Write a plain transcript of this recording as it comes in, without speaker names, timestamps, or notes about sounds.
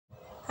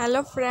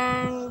Hello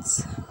friends,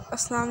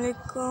 Assalamu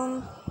alaikum.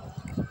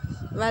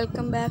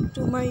 Welcome back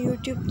to my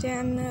YouTube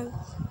channel,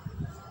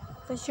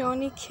 the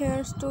Shonic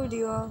Hair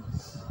Studio.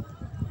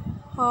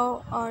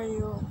 How are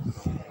you?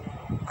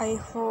 I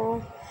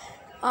hope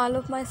all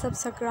of my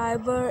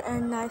subscriber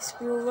and nice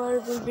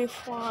viewer will be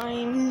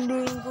fine,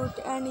 doing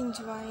good and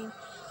enjoying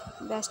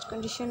best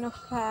condition of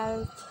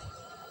health.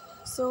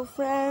 So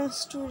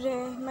friends,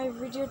 today my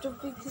video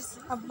topic is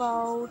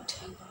about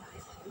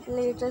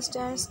latest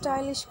and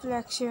stylish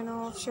collection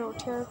of short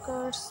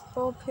haircuts,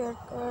 bob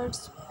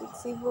haircuts,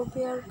 pixie bob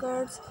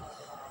haircuts,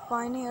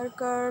 fine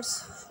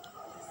haircuts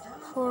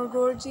for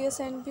gorgeous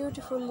and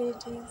beautiful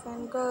ladies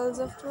and girls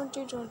of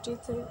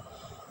 2023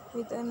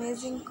 with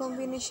amazing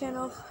combination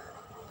of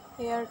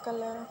hair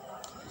color.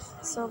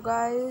 So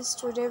guys,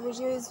 today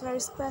video is very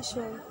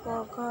special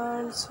for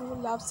girls who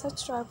love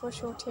such type of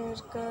short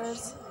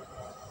haircuts.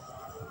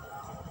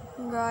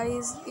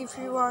 Guys, if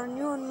you are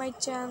new on my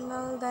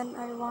channel, then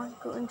I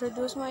want to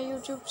introduce my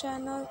YouTube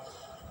channel,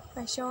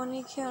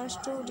 Shonic Hair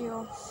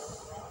Studio.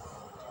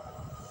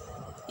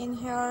 In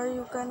here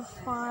you can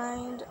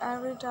find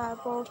every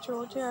type of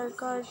short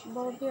haircut,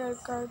 bob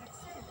haircut,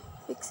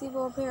 pixie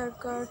bob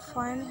haircut,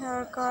 fine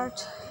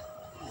haircut,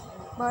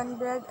 bun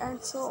braid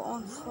and so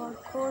on for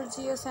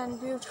gorgeous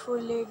and beautiful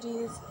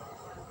ladies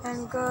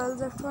and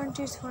girls of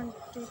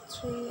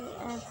 2023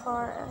 and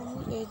for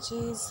any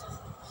ages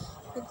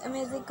with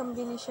amazing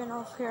combination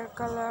of hair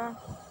color.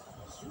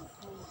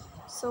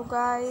 So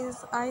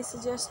guys, I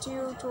suggest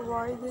you to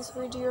watch this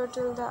video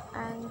till the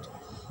end.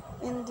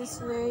 In this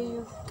way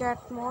you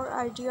get more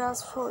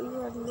ideas for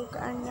your look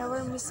and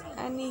never miss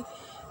any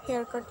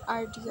haircut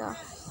idea.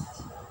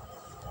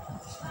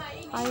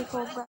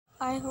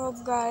 I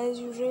hope guys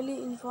you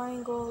really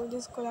enjoying all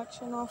this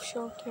collection of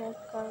short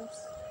haircuts.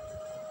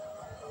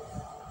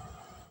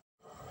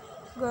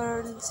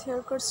 Girls,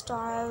 haircut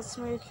styles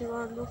make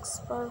your looks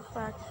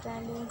perfect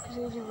and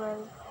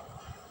incredible.